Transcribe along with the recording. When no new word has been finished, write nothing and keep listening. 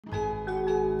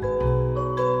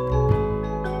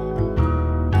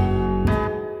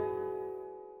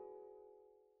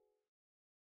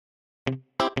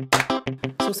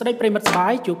สุดท้ายปริมาณสบา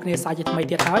ยจูบเนื้อสายจะทำไมเ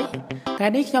ทียดท้ายแต่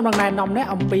นี้ខ្ញុំនឹងណែនាំអ្នក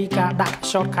អំពីការដាក់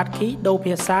shortcut key ដូរ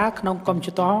ភាសាក្នុងកុំព្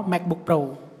យូទ័រ Macbook Pro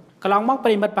កន្លងមកប្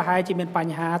រិមិត្តប្រហែលជាមានប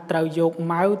ញ្ហាត្រូវយក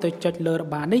mouse ទៅចុចលើរ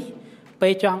បារនេះពេ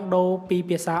លចង់ដូរពី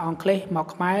ភាសាអង់គ្លេសមក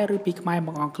ខ្មែរឬពីខ្មែរម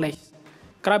កអង់គ្លេស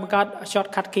ក្រោយបង្កើត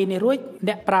shortcut key នេះរួច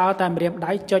អ្នកប្រើតែម្រាម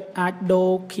ដៃចុចអាចដូរ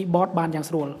keyboard បានយ៉ាង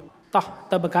ស្រួលតោះ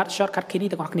ទៅបង្កើត shortcut key នេះ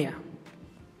ទាំងអស់គ្នា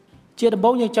ជាដំបូ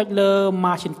ងយើងចុចលើ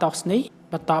Macintosh នេះ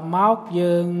បន្ទាប់មក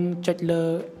យើងចុចលើ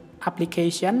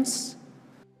applications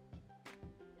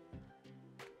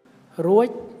រួច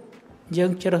យើ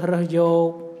ងជ្រើសរើសយក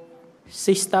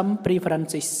system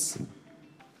preferences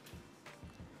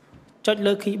ចុច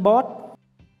លើ keyboard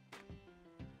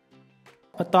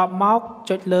បន្ទាប់មក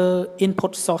ចុចលើ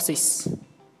input sources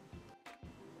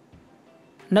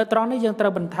នៅត្រង់នេះយើងត្រូ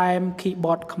វបន្ថែម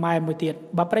keyboard ខ្មែរមួយទៀត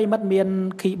បើប្រិមិត្តមាន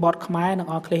keyboard ខ្មែរនិង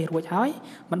អង់គ្លេសរួចហើយ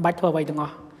មិនបាច់ធ្វើអ្វីទាំងអ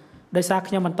ស់ដោយសារ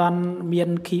ខ្ញុំមិនទាន់មាន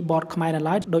keyboard ខ្មែរនៅ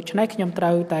ឡើយដូច្នេះខ្ញុំត្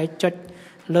រូវតែចុច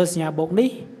លើសញ្ញាបូកនេះ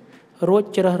រួច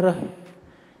ជ្រើសរើស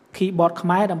keyboard ខ្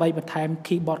មែរដើម្បីបន្ថែម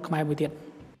keyboard ខ្មែរមួយទៀត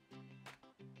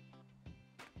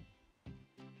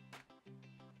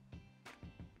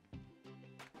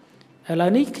ឥឡូវ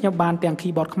នេះខ្ញុំបានទាំង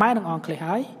keyboard ខ្មែរនិងអង់គ្លេស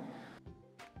ហើយ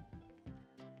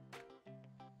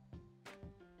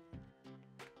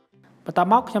បន្ទាប់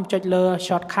មកខ្ញុំចុចលើ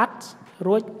shortcut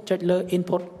រួចចុចលើ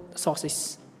input sources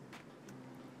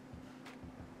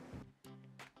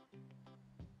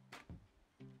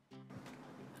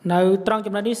នៅត្រង់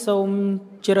ចំណុចនេះសូម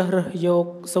ជ្រើសរើសយក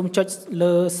សូមចុច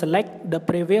លើ select the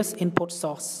previous input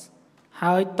source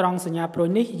ហើយត្រង់សញ្ញាព្រុយ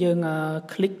នេះយើង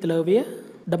คลิกទៅលើវា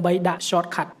ដើម្បីដាក់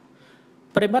shortcut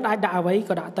ប្រិមិត្តអាចដាក់អ្វី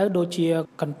ក៏ដាក់ទៅដូចជា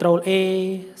control A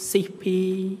shift P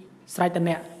ស្រេចត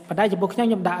អ្នកប៉ុន្តែចំពោះខ្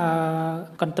ញុំដាក់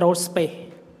control space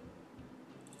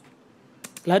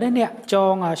ឥឡូវនេះអ្នកច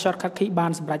ង shortcut key បា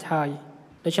នសម្រេចហើយ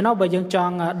ដូច្នោះបើយើងច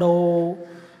ង់ដូរ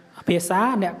ភាសា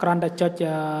អ្នកគ្រាន់តែចុច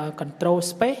control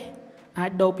space អា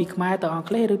ចដូរពីខ្មែរទៅអង់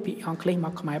គ្លេសឬពីអង់គ្លេសម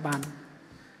កខ្មែរបាន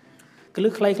គឺ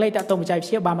ខ្លីៗតាក់ទងបច្ចេកវិ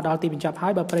ទ្យាបានមកដល់ទីបញ្ចប់ហើ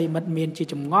យបើប្រិយមិត្តមានជា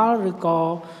ចម្ងល់ឬក៏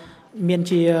មាន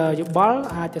ជាយោបល់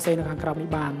អាចទៅសេនៅខាងក្រោមនេះ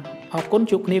បានអរគុណ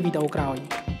ជួបគ្នាវីដេអូក្រោយ